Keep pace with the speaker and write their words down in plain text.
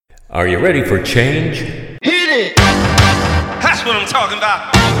Are you ready for change? Hit it! That's what I'm talking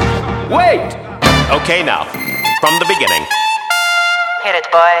about. Wait! Okay, now, from the beginning. Hit it,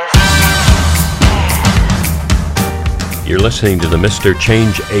 boys. You're listening to the Mr.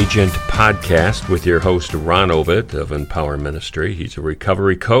 Change Agent podcast with your host, Ron Ovid of Empower Ministry. He's a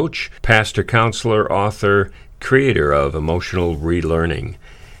recovery coach, pastor, counselor, author, creator of Emotional Relearning.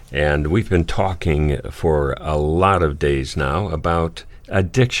 And we've been talking for a lot of days now about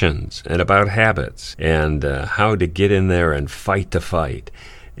addictions and about habits and how to get in there and fight the fight.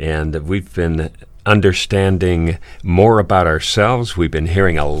 And we've been understanding more about ourselves. We've been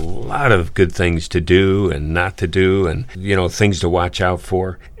hearing a lot of good things to do and not to do and, things to watch out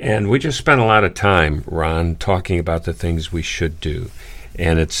for. And we just spent a lot of time, Ron, talking about the things we should do.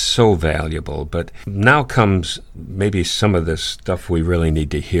 And it's so valuable. But now comes maybe some of this stuff we really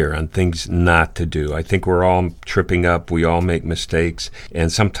need to hear on things not to do. I think we're all tripping up. We all make mistakes. And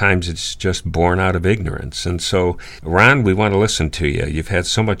sometimes it's just born out of ignorance. And so, Ron, we want to listen to you. You've had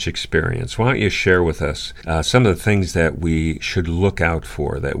so much experience. Why don't you share with us some of the things that we should look out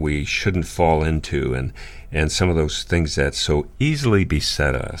for, that we shouldn't fall into, and some of those things that so easily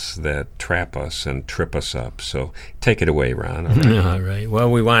beset us, that trap us and trip us up. So take it away, Ron. All right.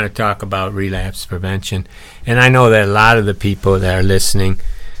 Well, we want to talk about relapse prevention. And I know that a lot of the people that are listening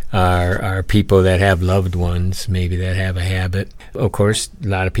are people that have loved ones, maybe that have a habit. Of course, a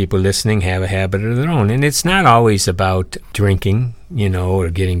lot of people listening have a habit of their own. And it's not always about drinking, or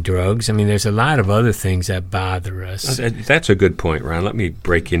getting drugs. I mean, there's a lot of other things that bother us. That's a good point, Ron. Let me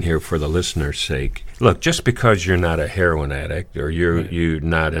break in here for the listener's sake. Look, just because you're not a heroin addict or you're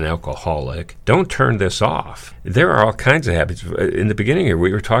not an alcoholic, don't turn this off. There are all kinds of habits. In the beginning here,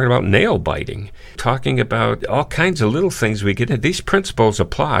 we were talking about nail biting, talking about all kinds of little things we get in. These principles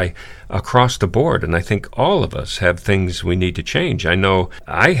apply across the board, and I think all of us have things we need to change. I know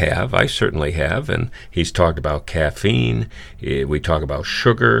I certainly have, and he's talked about caffeine. We talk about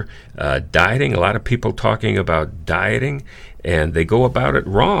sugar, dieting. A lot of people talking about dieting, and they go about it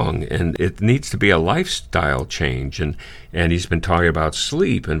wrong, and it needs to be a lifestyle change. And he's been talking about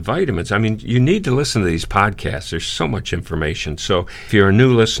sleep and vitamins. I mean, you need to listen to these podcasts. There's so much information. So if you're a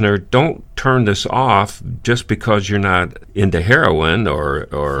new listener, don't turn this off just because you're not into heroin or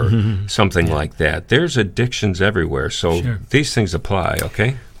something like that. There's addictions everywhere. So These things apply,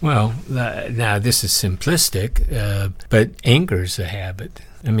 okay? Well, now this is simplistic, but anger's a habit.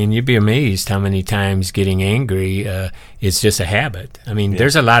 I mean, you'd be amazed how many times getting angry is just a habit. I mean,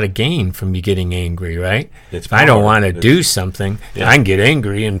 there's a lot of gain from you getting angry, right? If I don't want to do something, I can get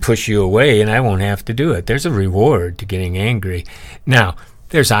angry and push you away, and I won't have to do it. There's a reward to getting angry. Now,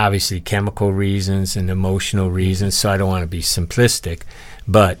 there's obviously chemical reasons and emotional reasons, so I don't want to be simplistic,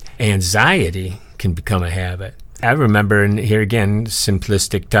 but anxiety can become a habit. I remember, and here again,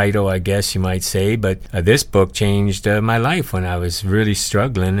 simplistic title, I guess you might say, but this book changed my life when I was really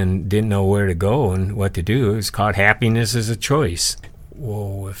struggling and didn't know where to go and what to do. It was called Happiness is a Choice.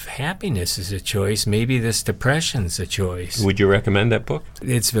 Well, if happiness is a choice, maybe this depression's a choice. Would you recommend that book?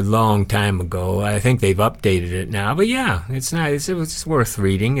 It's a long time ago. I think they've updated it now, but it's nice. It's worth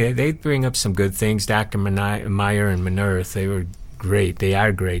reading. They bring up some good things. Dr. Meyer and Minerth, they were great. They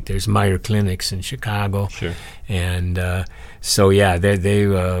are great. There's Meyer Clinics in Chicago. Sure. And they're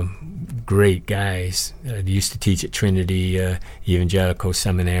great guys. They used to teach at Trinity Evangelical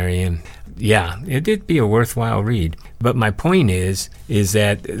Seminary. And it'd be a worthwhile read. But my point is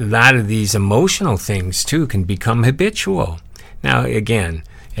that a lot of these emotional things, too, can become habitual. Now, again,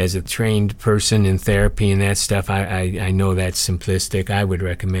 as a trained person in therapy and that stuff, I know that's simplistic. I would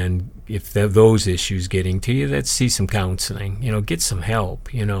recommend, if those issues getting to you, let's see some counseling. Get some help.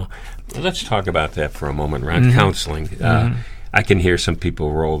 Well, let's talk about that for a moment, Ron. Counseling. I can hear some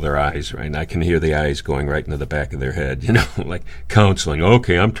people roll their eyes, right? And I can hear the eyes going right into the back of their head. Like counseling.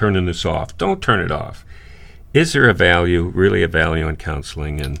 Okay, I'm turning this off. Don't turn it off. Is there really a value in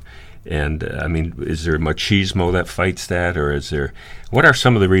counseling? And I mean, is there machismo that fights that, or what are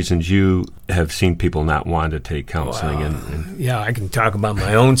some of the reasons you have seen people not want to take counseling? I can talk about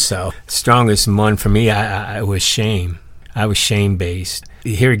my own self. The strongest one for me, I was shame. I was shame-based.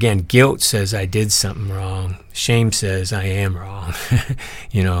 Here again, guilt says I did something wrong. Shame says I am wrong.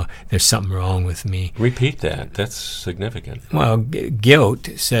 There's something wrong with me. Repeat that. That's significant. Well, guilt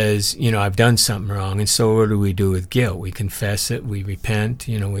says, I've done something wrong. And so what do we do with guilt? We confess it. We repent.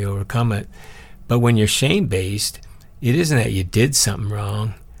 We overcome it. But when you're shame-based, it isn't that you did something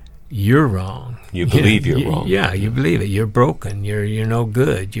wrong. You're wrong. You believe you're wrong. Yeah, you believe it. You're broken. You're no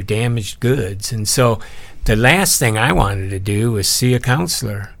good. You're damaged goods. And so the last thing I wanted to do was see a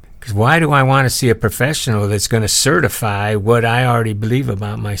counselor. Because why do I want to see a professional that's going to certify what I already believe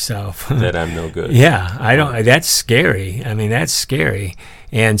about myself? That I'm no good. Yeah, I don't. That's scary. I mean, that's scary.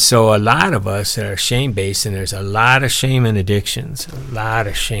 And so a lot of us are shame-based, and there's a lot of shame in addictions. A lot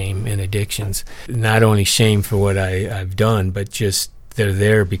of shame in addictions. Not only shame for what I've done, but just they're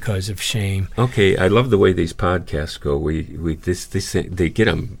there because of shame. Okay, I love the way these podcasts go. They get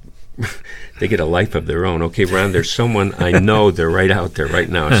them. They get a life of their own. Okay, Ron, there's someone I know they're right out there right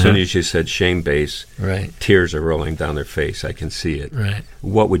now. As soon as you said shame base, right, tears are rolling down their face. I can see it. Right.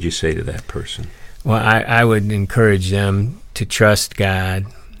 What would you say to that person? Well, I would encourage them to trust God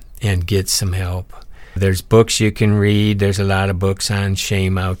and get some help. There's books you can read. There's a lot of books on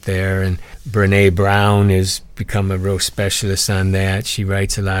shame out there, and Brene Brown has become a real specialist on that. She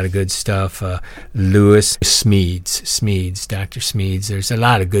writes a lot of good stuff. Lewis Smedes, Dr. Smedes. There's a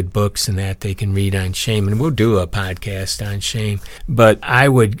lot of good books in that they can read on shame, and we'll do a podcast on shame. But I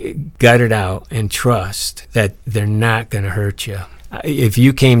would gut it out and trust that they're not going to hurt you. If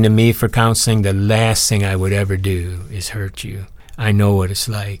you came to me for counseling, the last thing I would ever do is hurt you. I know what it's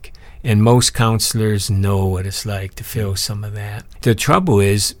like. And most counselors know what it's like to feel some of that. The trouble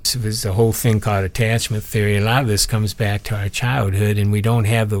is, there's a whole thing called attachment theory. A lot of this comes back to our childhood, and we don't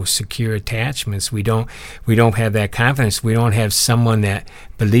have those secure attachments. We don't have that confidence. We don't have someone that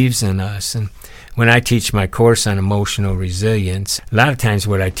believes in us. And when I teach my course on emotional resilience, a lot of times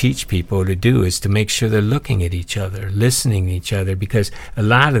what I teach people to do is to make sure they're looking at each other, listening to each other, because a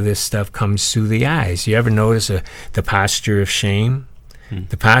lot of this stuff comes through the eyes. You ever notice the posture of shame?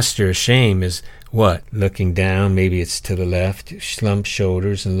 The posture of shame is what? Looking down. Maybe it's to the left, slumped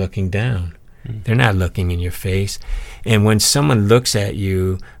shoulders and looking down. They're not looking in your face. And when someone looks at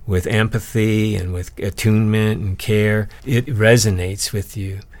you with empathy and with attunement and care, it resonates with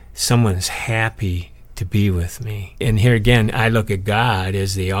you. Someone's happy to be with me. And here again, I look at God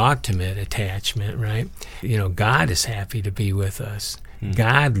as the ultimate attachment, right? God is happy to be with us.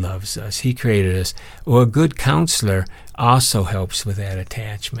 God loves us. He created us. Well, a good counselor also helps with that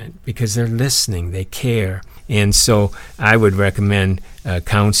attachment because they're listening, they care. And so I would recommend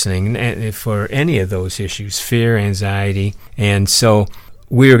counseling for any of those issues, fear, anxiety. And so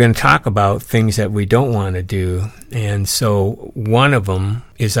we are going to talk about things that we don't want to do. And so one of them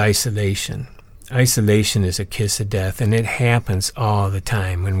is isolation. Isolation is a kiss of death, and it happens all the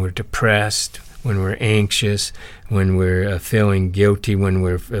time when we're depressed, when we're anxious, when we're feeling guilty, when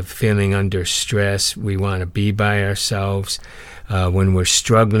we're feeling under stress. We want to be by ourselves. When we're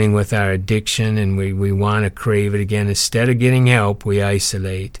struggling with our addiction and we want to crave it again, instead of getting help, we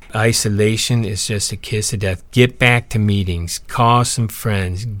isolate. Isolation is just a kiss of death. Get back to meetings. Call some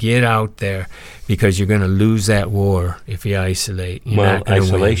friends. Get out there, because you're going to lose that war if you isolate. You're not gonna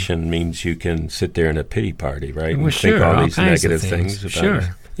isolation win. means you can sit there in a pity party, right? Well, and sure, think all all these kinds of negative things about Sure. it.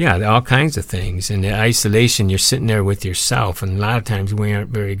 Yeah, all kinds of things. And the isolation, you're sitting there with yourself, and a lot of times we aren't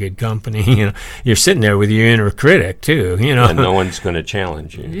very good company. You're sitting there with your inner critic too. And no one's going to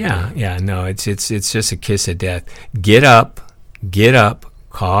challenge you. Yeah. No, it's just a kiss of death. Get up,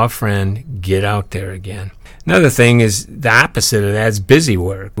 call a friend, get out there again. Another thing is the opposite of that is busy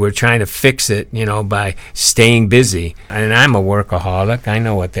work. We're trying to fix it, by staying busy. And I'm a workaholic. I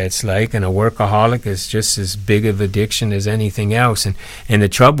know what that's like. And a workaholic is just as big of addiction as anything else. And the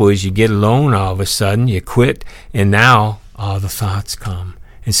trouble is you get alone all of a sudden, you quit, and now all the thoughts come.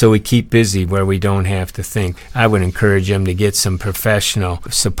 And so we keep busy where we don't have to think. I would encourage them to get some professional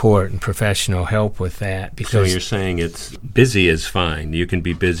support and professional help with that. Because so you're saying it's busy is fine. You can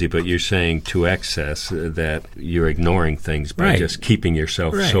be busy, but you're saying to excess that you're ignoring things by just keeping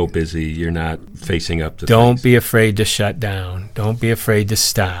yourself so busy you're not facing up to Don't things. be afraid to shut down. Don't be afraid to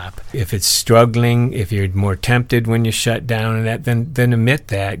stop. If it's struggling, if you're more tempted when you shut down and that, then admit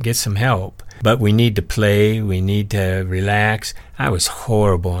that. Get some help. But we need to play. We need to relax. I was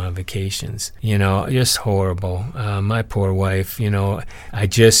horrible on vacations, just horrible. My poor wife, I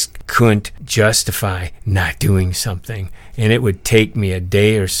just couldn't justify not doing something. And it would take me a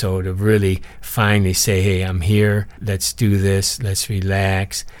day or so to really finally say, hey, I'm here. Let's do this. Let's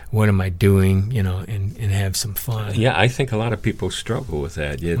relax. What am I doing? And have some fun. Yeah, I think a lot of people struggle with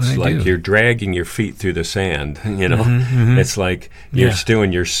that. It's like you're dragging your feet through the sand, It's like you're still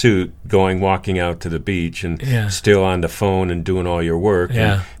in your suit walking out to the beach and still on the phone and doing all your work.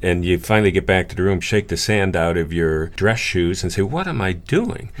 Yeah. And you finally get back to the room, shake the sand out of your dress shoes and say, what am I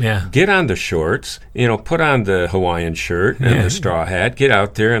doing? Yeah. Get on the shorts, put on the Hawaiian shirt and the straw hat, get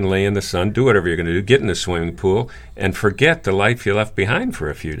out there and lay in the sun, do whatever you're going to do, get in the swimming pool, and forget the life you left behind for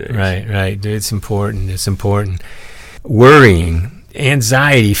a few days. Right. It's important. Worrying,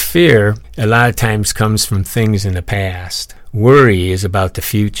 anxiety, fear, a lot of times comes from things in the past. Worry is about the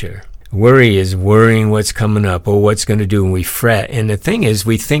future. Worry is worrying what's coming up or what's going to do, and we fret. And the thing is,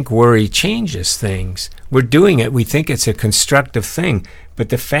 we think worry changes things. We're doing it. We think it's a constructive thing. But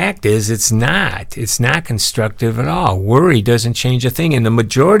the fact is, it's not. It's not constructive at all. Worry doesn't change a thing. And the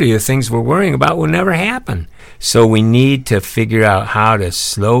majority of things we're worrying about will never happen. So we need to figure out how to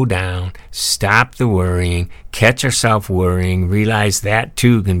slow down, stop the worrying, catch ourselves worrying, realize that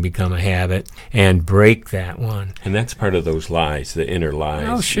too can become a habit, and break that one. And that's part of those lies, the inner lies.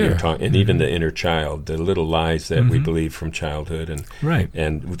 Oh, sure. And even the inner child, the little lies that we believe from childhood. And Right.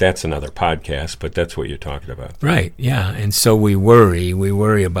 And that's another podcast, but that's what you're talking about. Right, yeah. And so we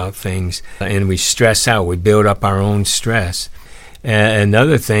worry about things, and we stress out. We build up our own stress.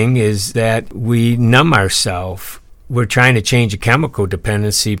 Another thing is that we numb ourselves. We're trying to change a chemical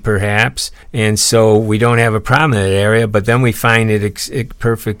dependency, perhaps, and so we don't have a problem in that area, but then we find it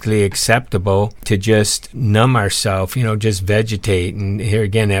perfectly acceptable to just numb ourselves, just vegetate. And here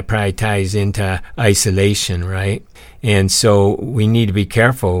again, that probably ties into isolation, right? And so we need to be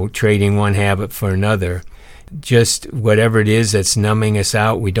careful trading one habit for another. Just whatever it is that's numbing us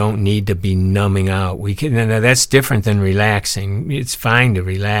out, we don't need to be numbing out. Now that's different than relaxing. It's fine to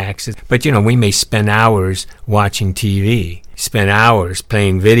relax, but we may spend hours watching TV, spend hours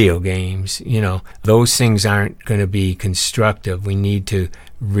playing video games. Those things aren't going to be constructive. We need to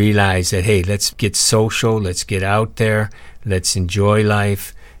realize that, hey, let's get social, let's get out there, let's enjoy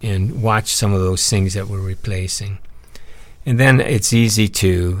life, and watch some of those things that we're replacing. And then it's easy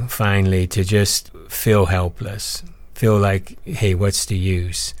to finally to just feel helpless, feel like, hey, what's the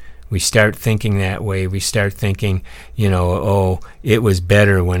use? We start thinking that way. We start thinking, it was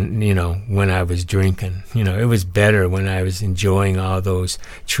better when I was drinking. It was better when I was enjoying all those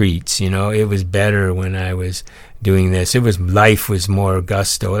treats. It was better when I was doing this. Life was more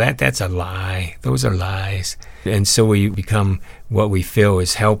gusto. That's a lie. Those are lies. And so we become what we feel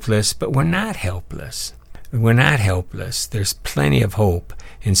is helpless, but we're not helpless. We're not helpless. There's plenty of hope.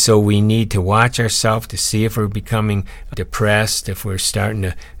 And so we need to watch ourselves to see if we're becoming depressed, if we're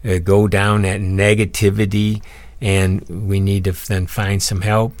starting to go down that negativity, and we need to then find some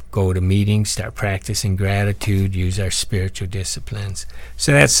help, go to meetings, start practicing gratitude, use our spiritual disciplines.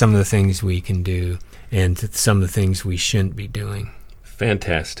 So that's some of the things we can do and some of the things we shouldn't be doing.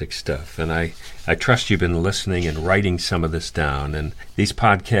 Fantastic stuff. And I trust you've been listening and writing some of this down. And these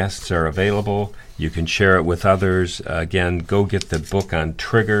podcasts are available. You can share it with others. Again, go get the book on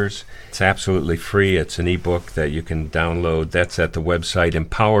triggers. It's absolutely free. It's an ebook that you can download. That's at the website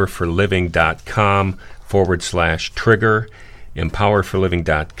empowerforliving.com/trigger.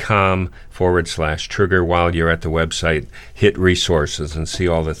 empowerforliving.com/trigger. While you're at the website, hit resources and see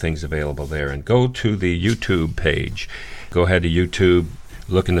all the things available there. And go to the YouTube page. Go ahead to YouTube,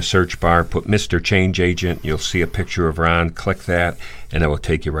 look in the search bar, put Mr. Change Agent. You'll see a picture of Ron. Click that, and it will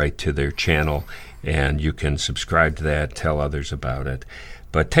take you right to their channel. And you can subscribe to that, tell others about it.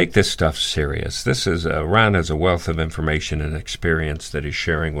 But take this stuff serious. This is Ron has a wealth of information and experience that he's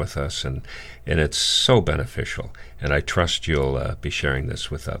sharing with us, and it's so beneficial. And I trust you'll be sharing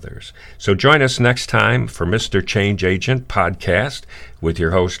this with others. So join us next time for Mr. Change Agent podcast with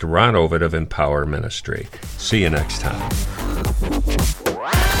your host, Ron Ovid of Empower Ministry. See you next time.